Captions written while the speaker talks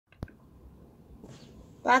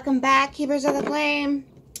Welcome back, Keepers of the Flame.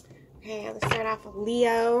 Okay, let's start off with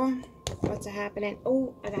Leo. What's happening?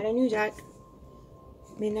 Oh, I got a new deck.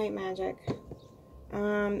 Midnight Magic.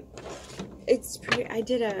 It's pretty. I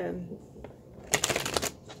didn't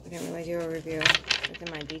really do a review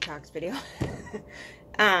within my detox video.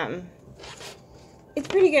 It's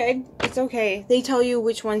pretty good. It's okay. They tell you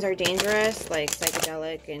which ones are dangerous, like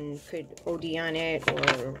psychedelic, and could OD on it,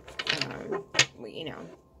 or you know.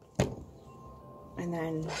 And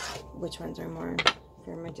then which ones are more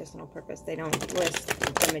for medicinal purpose. They don't list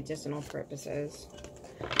the medicinal purposes.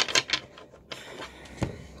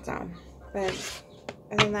 So, but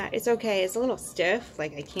other than that, it's okay. It's a little stiff.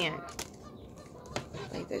 Like, I can't.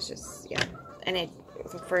 Like, there's just, yeah. And it,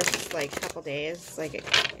 the first, like, couple days, like,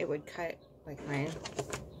 it would cut, like, mine.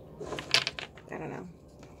 I don't know.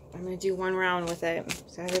 I'm going to do one round with it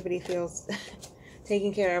so everybody feels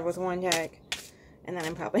taken care of with one deck. And then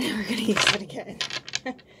I'm probably never going to use it again.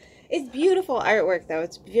 It's beautiful artwork, though.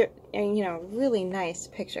 It's, and, you know, really nice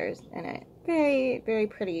pictures in it. Very, very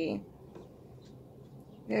pretty.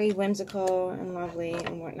 Very whimsical and lovely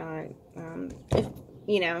and whatnot. If,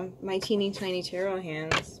 you know, my teeny tiny tarot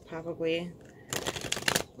hands probably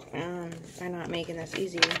are not making this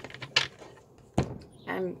easy.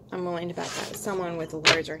 I'm willing to bet that someone with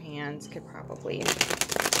larger hands could probably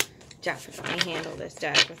definitely handle this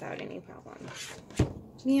deck without any problems.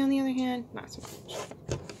 Me, on the other hand, not so much.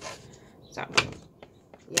 So,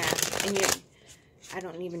 yeah, and I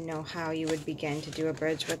don't even know how you would begin to do a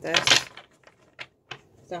bridge with this.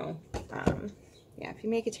 So, yeah, if you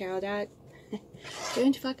make a tarot deck,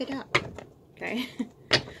 don't fuck it up, okay?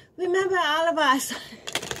 Remember, all of us,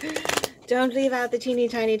 don't leave out the teeny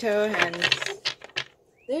tiny toe hands.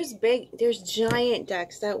 There's giant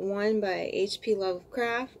decks. That one by H.P.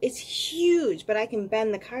 Lovecraft, it's huge, but I can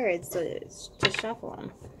bend the cards to shuffle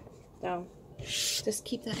them. So, just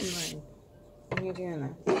keep that in mind when you're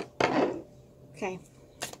doing that. Okay.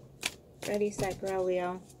 Ready, set, go,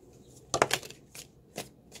 Leo.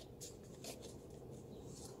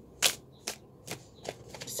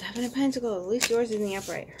 Seven of Pentacles. At least yours is in the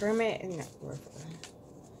upright. Hermit and Network.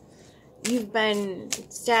 You've been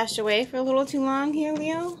stashed away for a little too long here,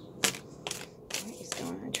 Leo. What is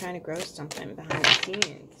going on? Trying to grow something behind the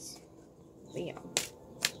scenes. Leo.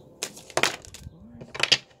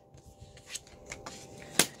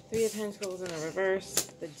 Three of Pentacles in the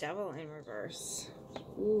reverse. The Devil in reverse.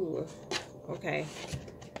 Ooh. Okay.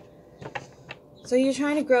 So you're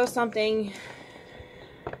trying to grow something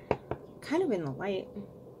kind of in the light.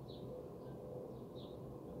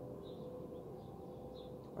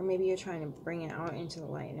 Or maybe you're trying to bring it out into the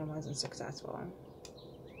light and it wasn't successful.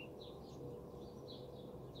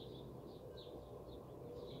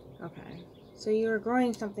 Okay. So you're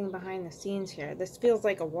growing something behind the scenes here. This feels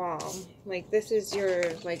like a wall. Like, this is your,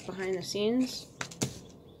 like, behind the scenes.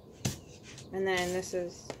 And then this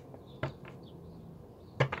is...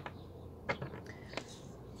 I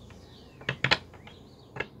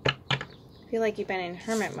feel like you've been in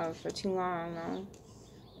hermit mode for too long, though.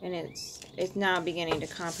 And it's now beginning to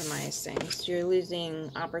compromise things. You're losing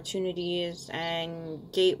opportunities and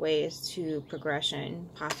gateways to progression,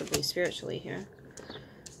 possibly spiritually here.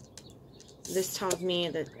 This tells me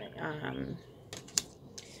that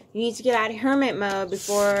you need to get out of hermit mode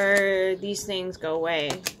before these things go away.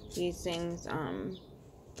 These things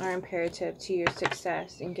are imperative to your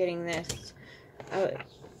success in getting this out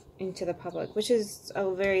into the public, which is a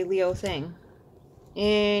very Leo thing.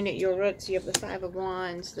 In your roots, you have the Five of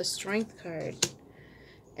Wands, the Strength card,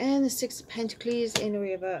 and the Six of Pentacles in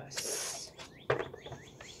reverse.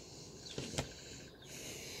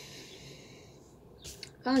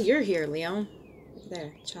 Oh, you're here, Leo.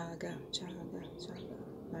 There. Chaga, chaga, chaga.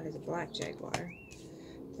 That is a black jaguar.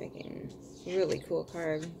 Freaking really cool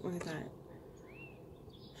card. Look at that.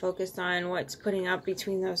 Focus on what's putting up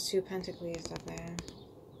between those two pentacles up there.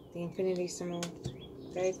 The infinity symbol.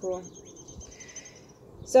 Very cool.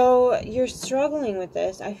 So you're struggling with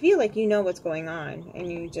this. I feel like you know what's going on and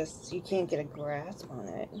you can't get a grasp on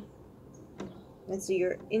it. And so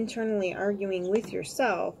you're internally arguing with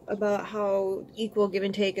yourself about how equal give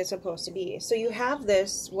and take is supposed to be. So you have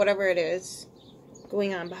this, whatever it is,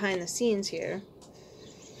 going on behind the scenes here.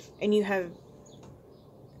 And you have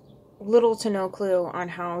little to no clue on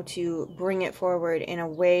how to bring it forward in a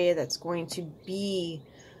way that's going to be,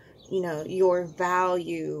 you know, your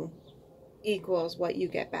value equals what you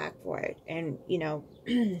get back for it. And, you know,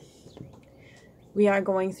 we are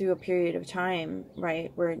going through a period of time,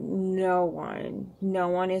 right, where no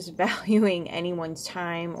one is valuing anyone's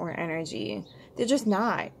time or energy. They're just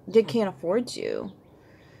not. They can't afford to.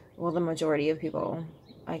 Well, the majority of people,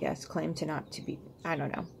 I guess, claim to not to be, I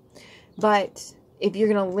don't know. But if you're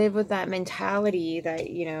going to live with that mentality that,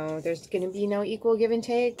 you know, there's going to be no equal give and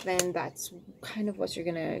take, then that's kind of what you're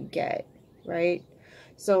going to get, right?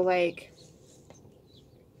 So, like,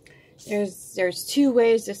 there's two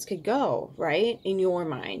ways this could go, right, in your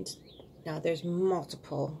mind. Now, there's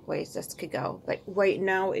multiple ways this could go. But right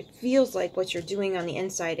now, it feels like what you're doing on the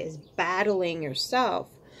inside is battling yourself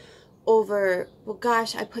over, well,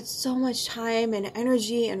 gosh, I put so much time and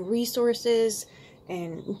energy and resources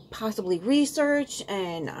and possibly research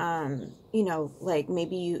and, you know, like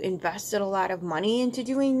maybe you invested a lot of money into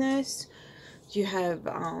doing this. You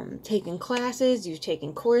have taken classes, you've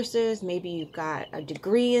taken courses, maybe you've got a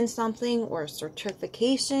degree in something or a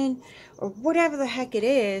certification or whatever the heck it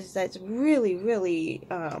is that's really, really,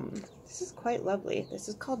 this is quite lovely. This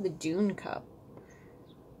is called the Dune Cup.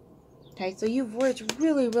 Okay, so you've worked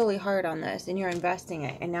really, really hard on this and you're investing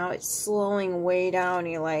it, and now it's slowing way down.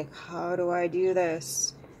 You're like, how do I do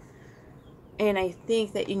this? And I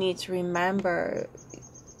think that you need to remember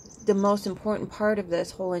the most important part of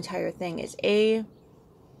this whole entire thing is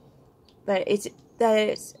that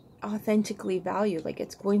it's authentically valued. Like,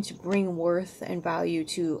 it's going to bring worth and value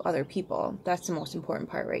to other people. That's the most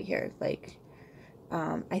important part right here. Like,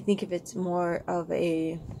 I think if it's more of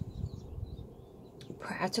a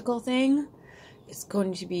practical thing, it's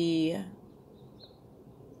going to be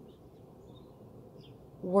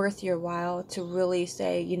worth your while to really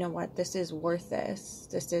say, you know what, this is worth this.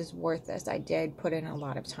 This is worth this. I did put in a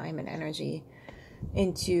lot of time and energy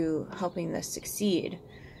into helping this succeed.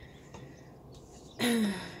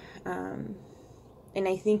 And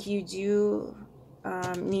I think you do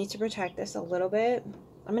need to protect this a little bit.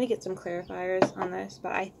 I'm going to get some clarifiers on this,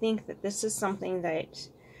 but I think that this is something that,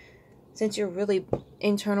 since you're really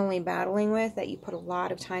internally battling with, that you put a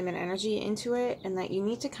lot of time and energy into it, and that you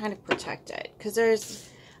need to kind of protect it. Because there's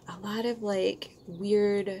a lot of, like,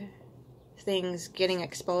 weird things getting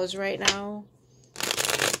exposed right now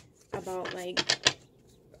about, like,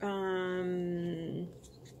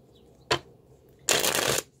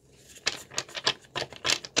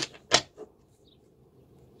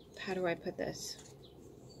 how do I put this?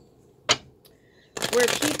 Where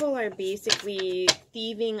people are basically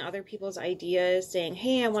thieving other people's ideas, saying,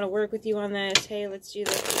 hey, I want to work with you on this. Hey, let's do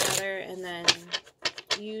this together. And then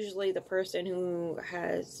usually the person who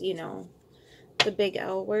has, you know, the big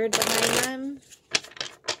L word behind them,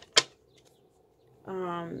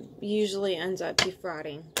 usually ends up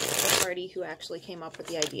defrauding the party who actually came up with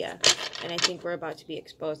the idea. And I think we're about to be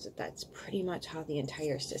exposed that that's pretty much how the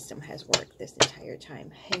entire system has worked this entire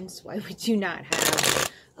time. Hence why we do not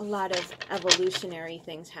have a lot of evolutionary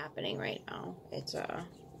things happening right now. It's a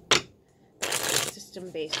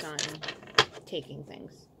system based on taking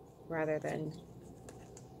things rather than,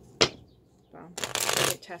 well,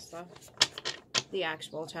 look at Tesla, the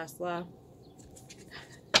actual Tesla.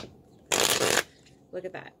 Look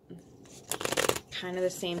at that. Kind of the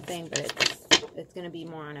same thing, but it's going to be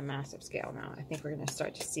more on a massive scale now. I think we're going to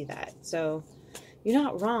start to see that. So you're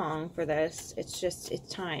not wrong for this. It's just, it's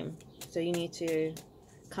time. So you need to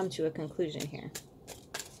come to a conclusion here.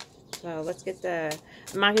 So let's get the,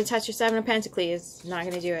 I'm not going to touch your Seven of Pentacles. I'm not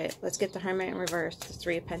going to do it. Let's get the Hermit in reverse, the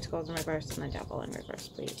Three of Pentacles in reverse, and the Devil in reverse,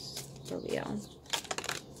 please. For Leo.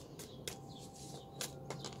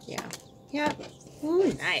 Yeah. Yeah.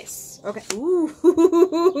 Ooh, nice. Okay. Ooh.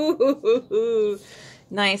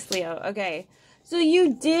 Nice, Leo. Okay. So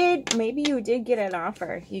you did, maybe you did get an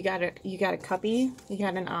offer. You got a cuppy. You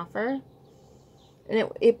got an offer. And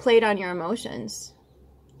it played on your emotions,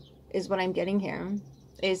 is what I'm getting here.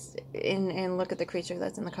 And look at the creature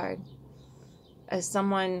that's in the card. As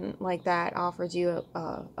someone like that offered you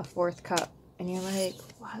a fourth cup, and you're like,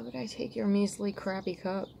 why would I take your measly crappy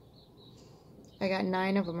cup? I got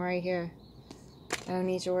 9 of them right here. I don't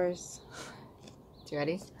need yours. You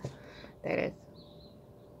ready? There it is.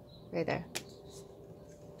 Right there.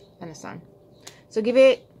 And the sun. So give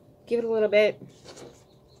it a little bit.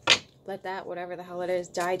 Let that, whatever the hell it is,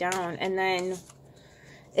 die down. And then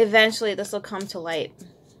eventually this will come to light.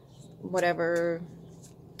 Whatever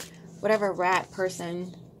rat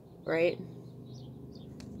person, right,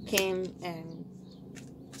 came and,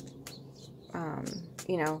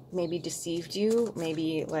 you know, maybe deceived you,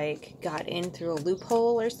 maybe, like, got in through a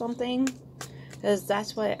loophole or something. Because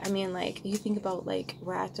that's what, I mean, like, you think about, like,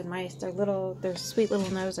 rats and mice, they're sweet little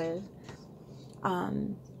noses.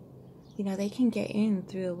 You know, they can get in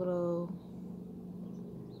through a little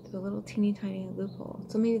teeny tiny loophole.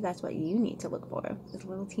 So maybe that's what you need to look for, is a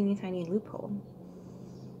little teeny tiny loophole.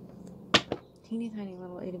 Teeny tiny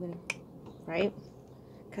little itty bitty, right?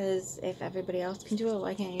 Because if everybody else can do it,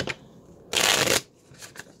 why can't you?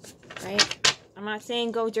 I'm not saying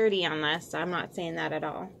go dirty on this. I'm not saying that at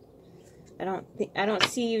all. I don't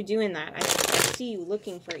see you doing that. I see you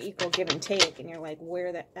looking for equal give and take, and you're like,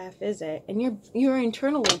 where the F is it? And you're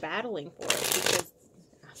internally battling for it, because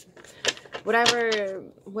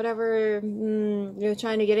whatever you're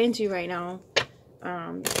trying to get into right now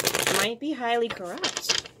might be highly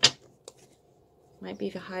corrupt. Might be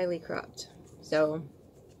highly corrupt. So,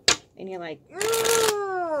 and you're like,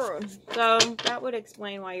 "Argh!" So that would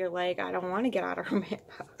explain why you're like, I don't want to get out of hermit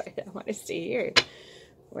mode. I want to stay here.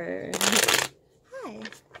 Where, hi,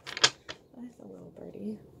 that's a little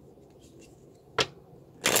birdie.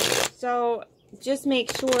 So just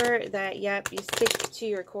make sure that, yep, you stick to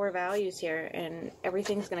your core values here, and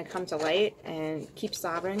everything's going to come to light. And keep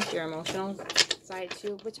sovereign to your emotional side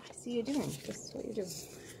too, which I see you doing. This is what you're doing.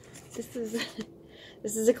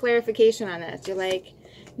 This is a clarification on this. You're like,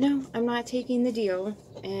 no, I'm not taking the deal,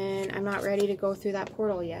 and I'm not ready to go through that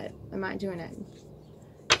portal yet. I'm not doing it.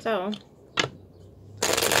 So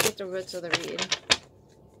let's get the roots of the read.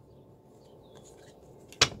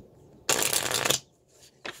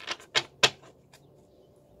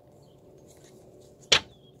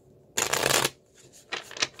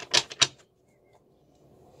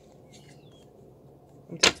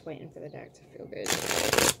 I'm just waiting for the deck to feel good.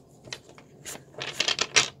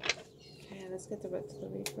 Okay, let's get the roots of the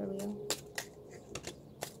read for Leo.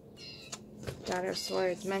 Daughter of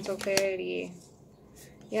Swords, mental clarity.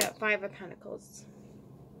 Yeah, 5 of Pentacles.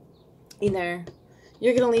 Either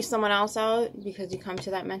you're going to leave someone else out because you come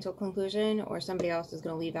to that mental conclusion, or somebody else is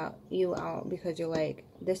going to leave you out because you're like,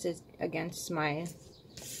 this is against my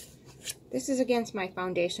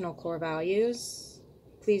foundational core values.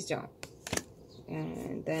 Please don't.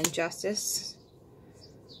 And then Justice.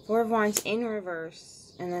 4 of Wands in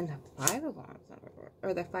reverse. And then the 5 of Wands in reverse.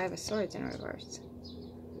 Or the 5 of Swords in reverse.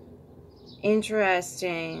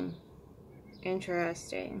 Interesting.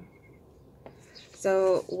 Interesting.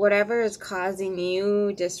 So whatever is causing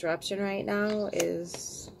you disruption right now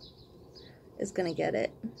is going to get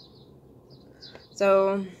it.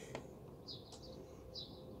 So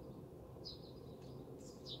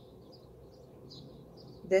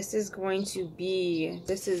you're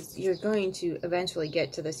going to eventually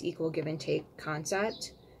get to this equal give and take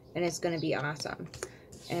concept, and it's going to be awesome.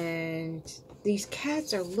 And these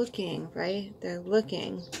cats are looking, right? They're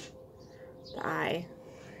looking. The eye.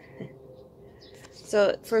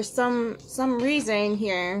 So for some reason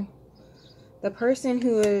here, the person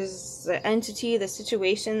who is the entity, the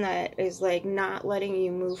situation that is like not letting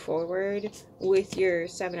you move forward with your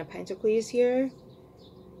 7 of Pentacles here,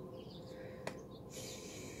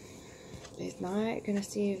 is not going to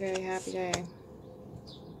see a very happy day.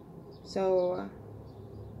 So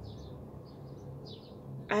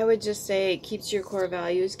I would just say keep to your core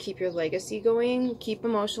values, keep your legacy going, keep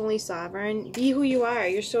emotionally sovereign, be who you are.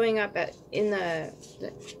 You're showing up in the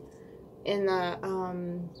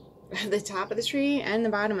top of the tree and the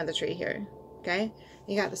bottom of the tree here. Okay?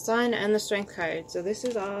 You got the Sun and the Strength card. So this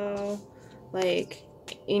is all like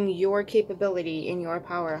in your capability, in your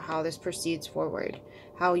power, how this proceeds forward.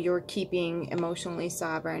 How you're keeping emotionally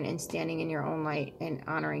sovereign and standing in your own light and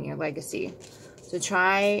honoring your legacy. So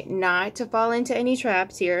try not to fall into any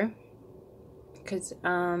traps here, because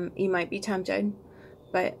you might be tempted,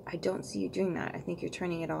 but I don't see you doing that. I think you're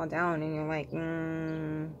turning it all down, and you're like,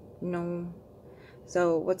 no.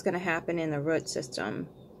 So what's going to happen in the root system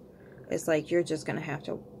is like you're just going to have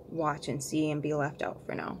to watch and see and be left out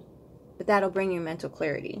for now. But that'll bring you mental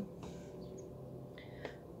clarity.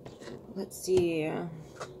 Let's see. We're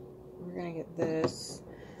going to get this.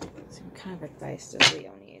 Some kind of advice does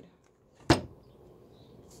Leo need?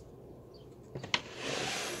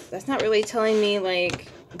 That's not really telling me, like,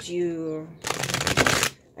 I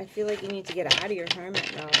feel like you need to get out of your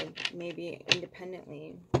hermit mode, maybe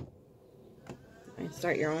independently, and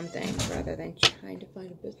start your own thing, rather than trying to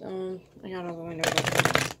find a business. I got all the windows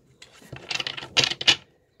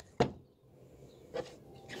open.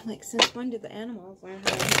 I'm like, since when did the animals learn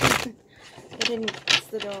how to... I didn't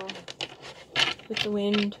sit all with the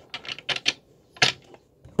wind.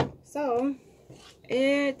 So,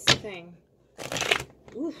 it's a thing.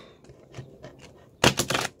 Oof.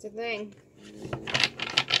 It's a thing.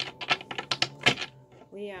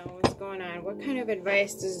 Leo, what's going on? What kind of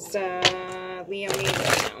advice does Leo need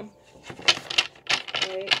right now?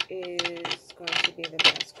 What is going to be the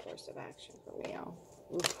best course of action for Leo?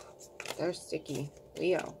 Oof. They're sticky.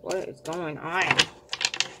 Leo, what is going on?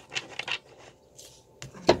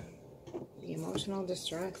 The emotional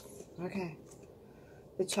distress. Okay.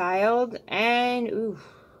 The child and, oof.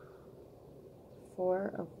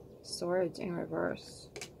 4 of Swords in reverse.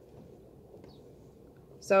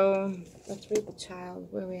 So let's read the child.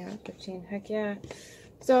 Where are we at? 15. Heck yeah.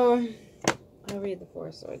 So I'll read the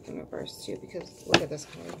 4 so I can reverse too, because look at this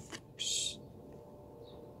card. Psh.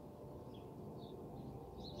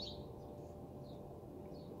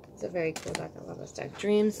 It's a very cool deck. I love this deck.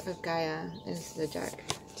 Dreams of Gaia is the deck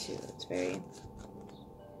too. It's very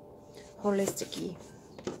holistic-y.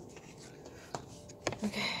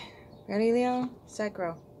 Okay. Ready, Leo? Set,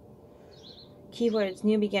 grow. Keywords: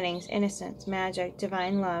 new beginnings, innocence, magic,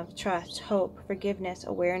 divine love, trust, hope, forgiveness,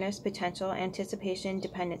 awareness, potential, anticipation,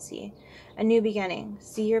 dependency. A new beginning.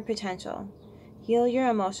 See your potential. Heal your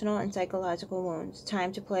emotional and psychological wounds.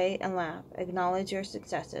 Time to play and laugh. Acknowledge your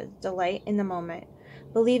successes. Delight in the moment.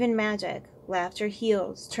 Believe in magic. Laughter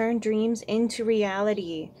heals. Turn dreams into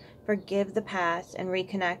reality. Forgive the past and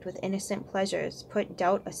reconnect with innocent pleasures. Put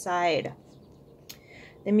doubt aside.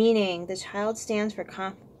 The meaning: the child stands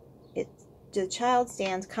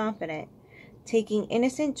confident, taking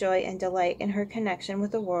innocent joy and delight in her connection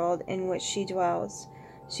with the world in which she dwells.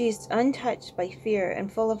 She is untouched by fear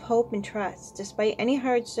and full of hope and trust. Despite any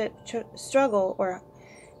hardship, struggle,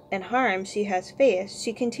 and harm she has faced,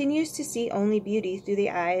 she continues to see only beauty through the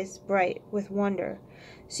eyes bright with wonder.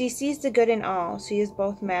 She sees the good in all. She is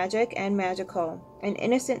both magic and magical, an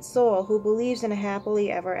innocent soul who believes in a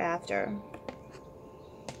happily ever after.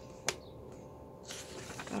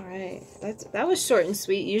 Alright, that was short and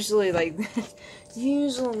sweet. Usually,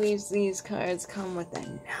 usually these cards come with a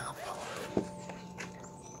novel.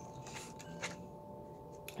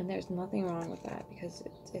 And there's nothing wrong with that, because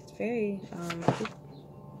it's very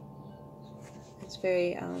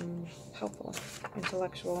helpful,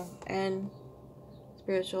 intellectual, and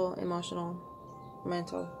spiritual, emotional,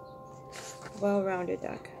 mental, well-rounded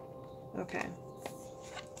deck. Okay.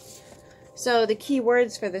 So the key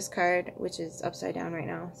words for this card, which is upside down right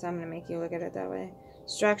now, so I'm going to make you look at it that way.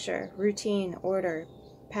 Structure, routine, order,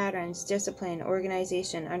 patterns, discipline,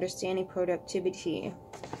 organization, understanding, productivity.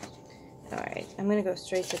 Alright, I'm going to go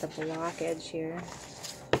straight to the blockage here.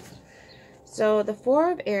 So the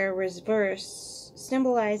 4 of Air reverse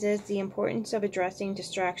symbolizes the importance of addressing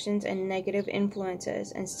distractions and negative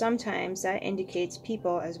influences, and sometimes that indicates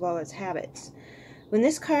people as well as habits. When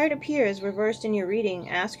this card appears reversed in your reading,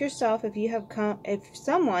 ask yourself if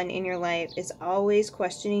someone in your life is always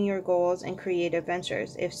questioning your goals and creative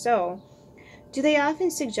ventures. If so, do they often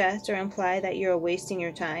suggest or imply that you're wasting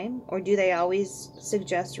your time? Or do they always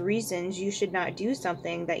suggest reasons you should not do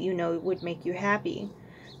something that you know would make you happy?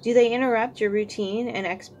 Do they interrupt your routine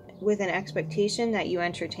with an expectation that you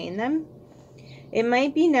entertain them? It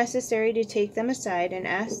might be necessary to take them aside and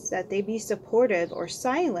ask that they be supportive or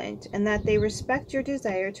silent, and that they respect your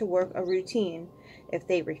desire to work a routine. If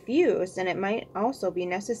they refuse, then it might also be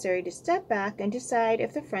necessary to step back and decide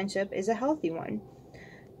if the friendship is a healthy one.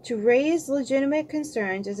 To raise legitimate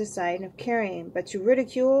concerns is a sign of caring, but to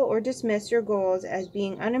ridicule or dismiss your goals as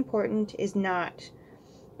being unimportant is not.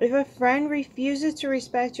 If a friend refuses to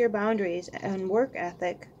respect your boundaries and work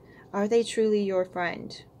ethic, are they truly your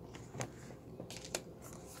friend?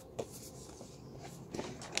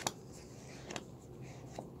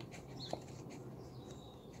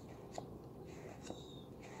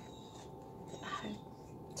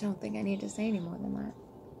 I don't think I need to say any more than that.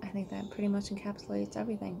 I think that pretty much encapsulates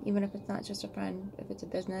everything, even if it's not just a friend, if it's a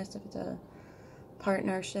business, if it's a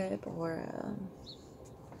partnership, or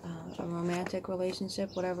a romantic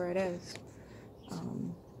relationship, whatever it is.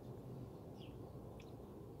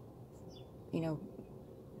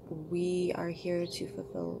 We are here to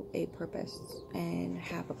fulfill a purpose and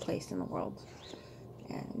have a place in the world,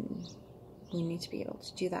 and we need to be able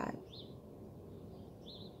to do that.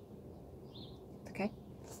 Okay?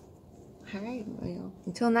 Alright, well,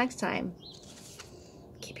 until next time,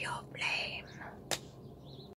 keep your flame.